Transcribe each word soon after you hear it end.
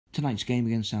Tonight's game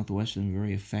against Southwestern,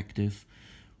 very effective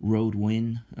road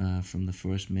win from the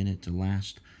first minute to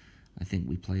last. I think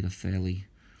we played a fairly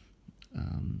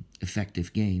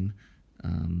effective game.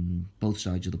 Both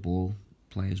sides of the ball,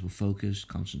 players were focused,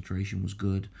 concentration was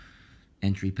good,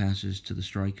 entry passes to the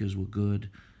strikers were good,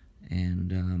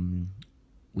 and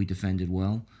we defended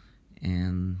well.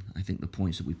 And I think the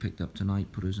points that we picked up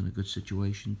tonight put us in a good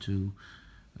situation to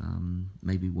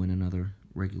maybe win another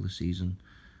regular season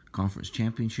conference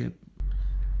championship.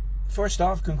 First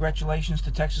off, congratulations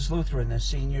to Texas Lutheran. Their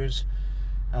seniors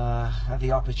had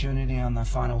the opportunity on their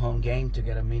final home game to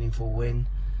get a meaningful win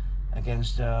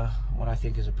against what I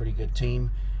think is a pretty good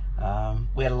team.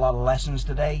 We had a lot of lessons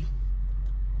today.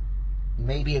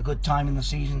 Maybe a good time in the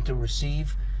season to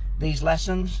receive these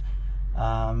lessons.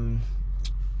 You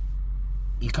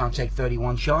can't take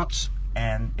 31 shots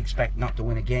and expect not to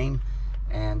win a game,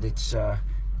 and it's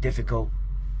difficult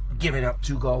giving up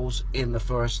 2 goals in the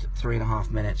first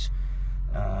 3.5 minutes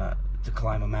to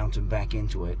climb a mountain back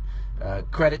into it.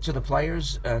 Credit to the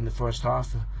players in the first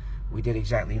half. We did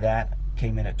exactly that.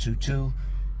 Came in at 2-2,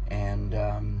 and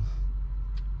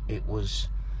it was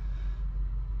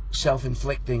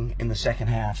self-inflicting in the second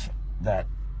half that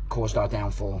caused our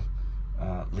downfall,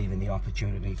 leaving the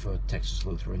opportunity for Texas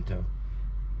Lutheran to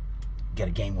get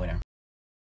a game winner.